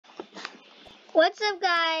What's up,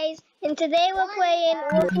 guys? And today we're playing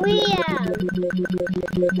with Liam,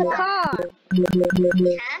 the car.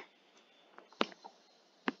 Huh?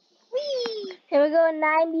 Whee! And we're going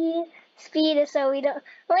 90 speed, so we don't.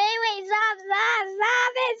 Wait!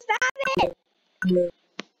 Stop it!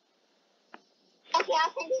 Okay,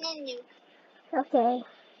 I'll send in a nuke. Okay.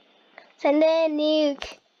 Send in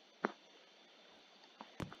nuke.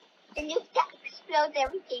 The nuke that explodes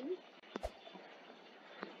everything.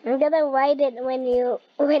 I'm gonna write it when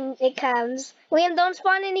it comes. Liam, don't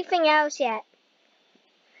spawn anything else yet.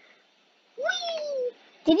 Whee!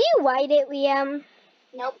 Did you write it, Liam?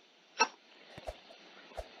 Nope.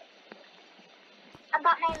 I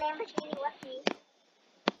got my Lamborghini with me.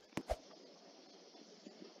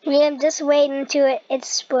 Liam, just wait until it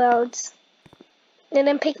explodes. And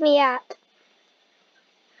then pick me up.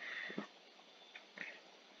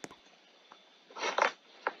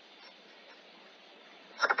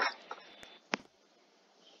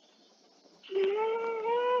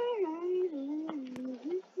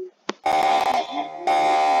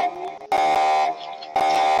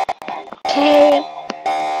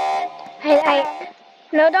 Okay.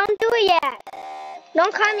 No, don't do it yet.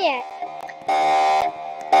 Don't come yet.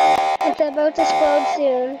 It's about to explode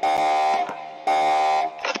soon.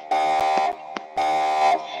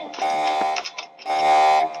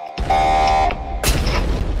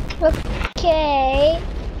 Okay.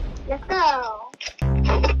 Let's go.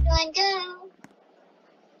 Go.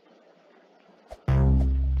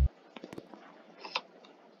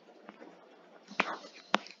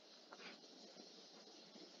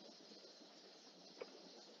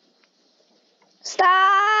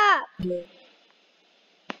 Stop!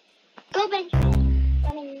 Go,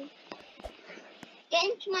 Benjamin. Get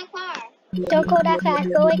into my car. Don't go that fast.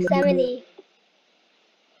 Go like 70.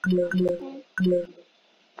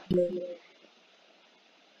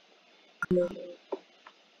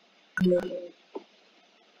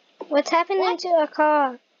 What's happening to our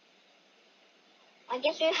car? I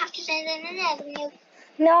guess we have to send in another nuke.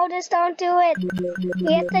 No, just don't do it.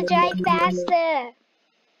 We have to drive faster.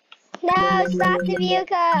 No, stop the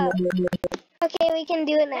vehicle. Okay, we can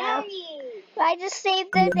do it now. I just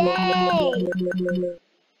saved the day.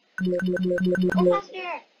 Go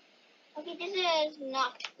faster. Okay, this is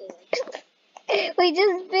not good. We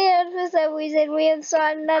just failed for some reason. We have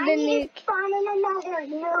saw another nuke. Spawn another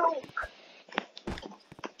nuke.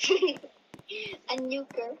 A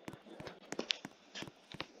nuker.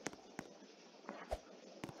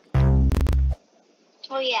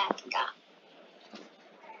 Oh yeah, I forgot.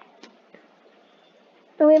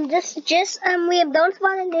 Liam, Liam, don't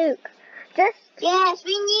spawn a nuke. Yes,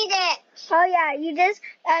 we need it. Oh yeah, you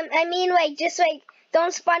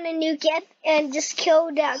don't spawn a nuke yet, and just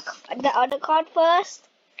kill the other card first,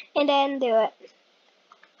 and then do it.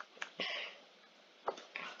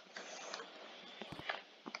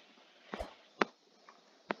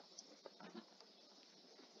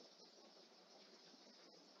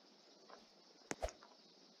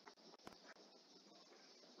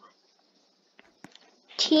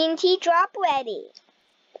 TNT drop ready.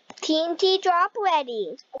 TNT drop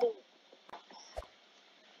ready.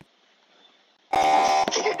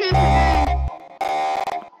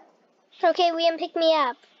 Okay, Liam, pick me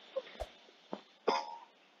up.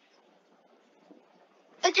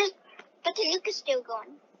 But the nuke is still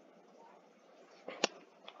going.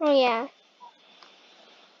 Oh yeah.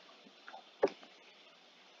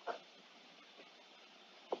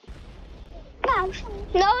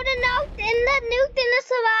 No, the nuke didn't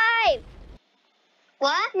survive.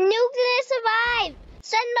 What? Nuke didn't survive.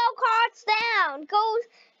 Send no cards down. Go,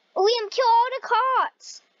 Liam, kill all the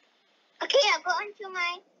cards. Okay, I'll go into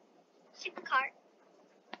my supercar.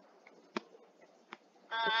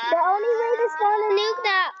 The only way to spawn a nuke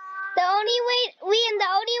now. The only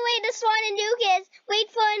way to spawn a nuke is wait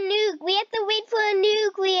for a nuke. We have to wait for a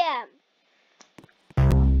nuke, Liam.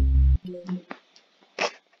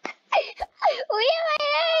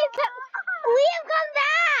 Liam, come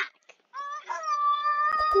back!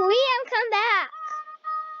 Liam, come back!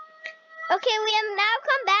 Okay, Liam, now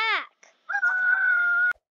come back!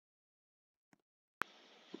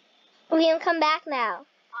 Liam, come back now.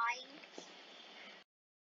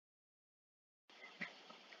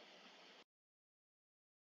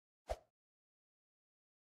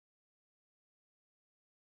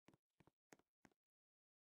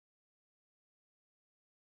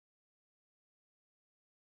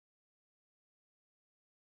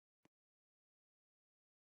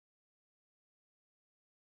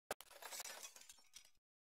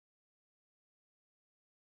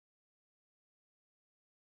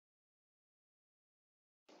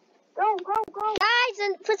 Go. Guys,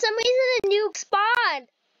 and for some reason a nuke spawned.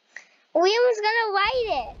 William was gonna light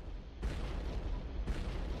it.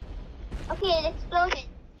 Okay, it exploded.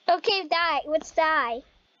 Okay, die. Let's die.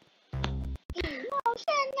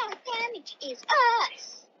 Emotional damage is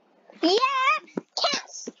us. Yeah!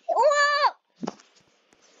 Yes! Whoa!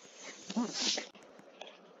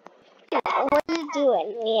 What are you doing,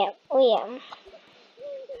 William?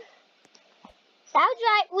 I'll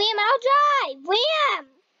drive. William, I'll drive.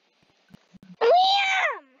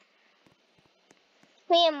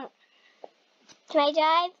 William, can I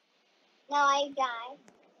drive? No, I died.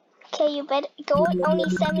 Okay, you better go at only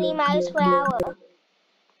 70 miles per hour.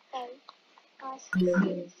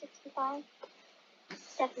 Okay. 65.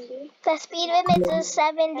 70. The speed limit is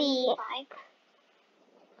 70. 75.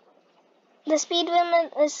 The speed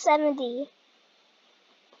limit is 70.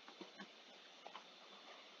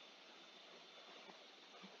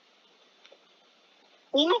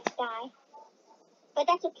 We might die. But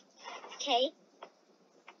that's okay.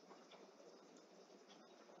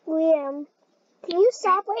 William, can you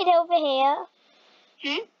stop right over here?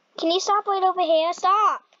 Hmm? Can you stop right over here?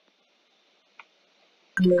 Stop.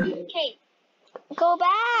 Okay. Go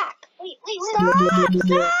back. Wait. Stop.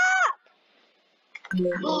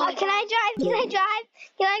 Oh, Can I drive?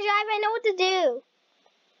 I know what to do.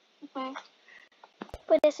 Okay.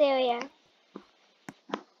 For this area.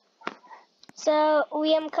 So,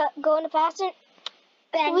 William, going faster.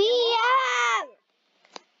 William!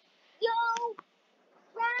 Yo!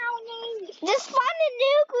 Brownie! Just find a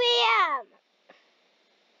nuke, William!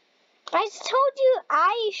 I just told you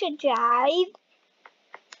I should drive.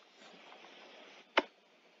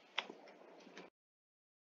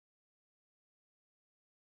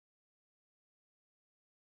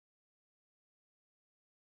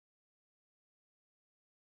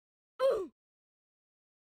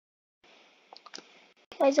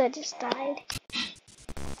 Why I just died?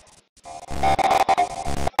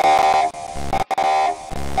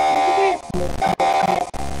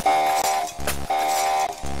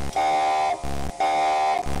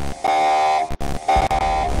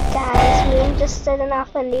 Guys, William just setting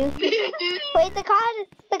off a nuke. Wait, the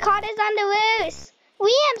card is on the loose.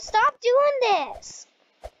 William, stop doing this.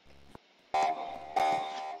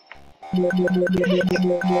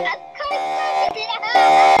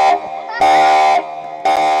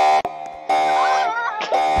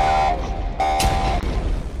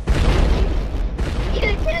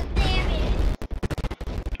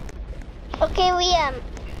 Okay,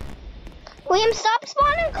 William, stop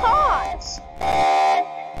spawning cars.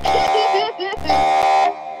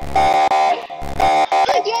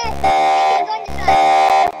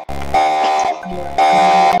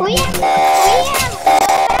 William, go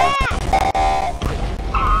back.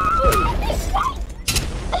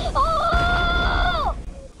 Oh!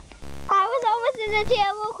 I was almost in a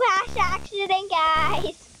terrible crash accident,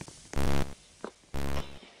 guys.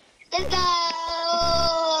 Let's go!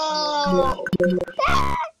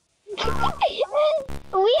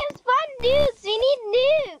 We have spawned nukes. We need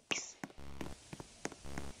nukes.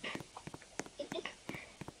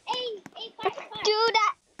 Hey, Do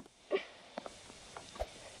that.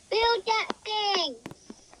 build that thing.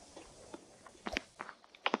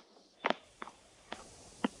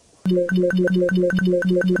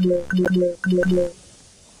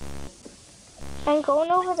 I'm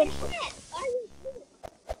going over the.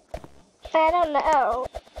 I don't know.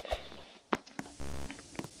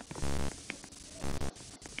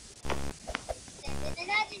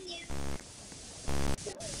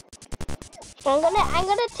 I'm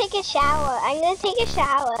gonna take a shower. I'm taking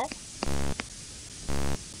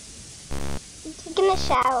a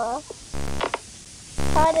shower.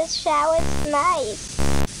 Oh, this shower's nice.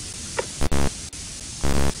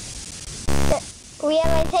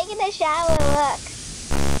 I'm taking a shower, look.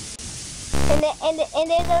 And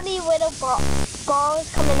there's only little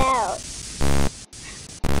balls coming out.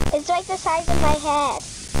 It's like the size of my head.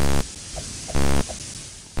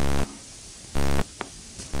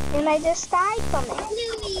 And I just died from it.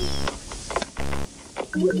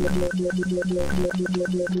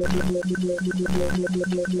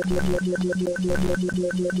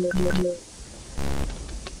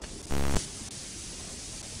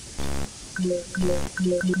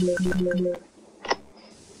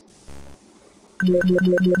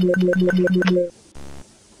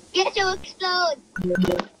 Get to explode.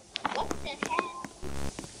 What the hell?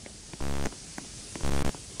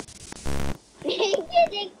 It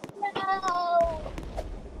didn't explode.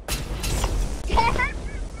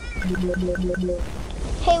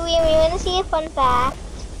 Hey, William, you want to see a fun fact?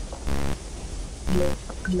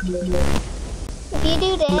 If you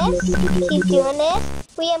do this, keep doing this,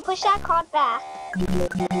 We can push that card back.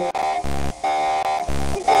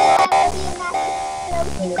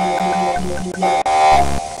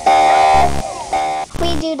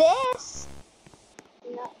 We do this.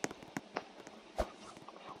 No.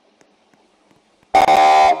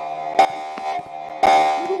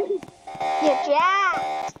 You're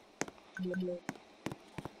jacked.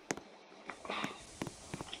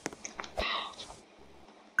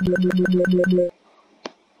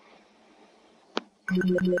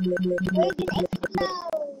 Where's it explode?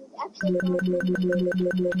 Actually, it's like it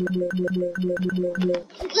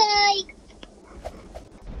exploded.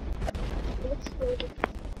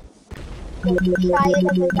 Try it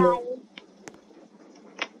up again.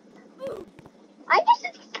 I just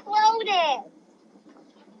exploded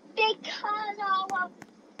because of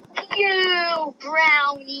you,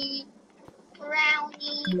 Brownie.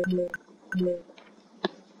 Brownie.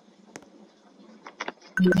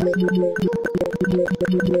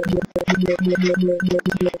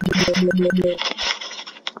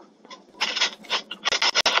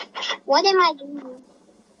 What am I doing?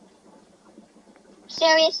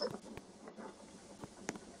 Seriously.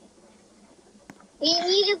 We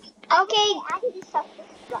need to. Okay, add this stuff.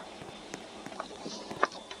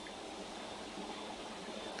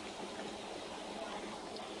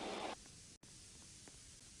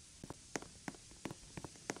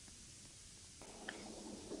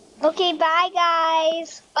 Okay, bye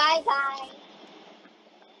guys. Bye, guys.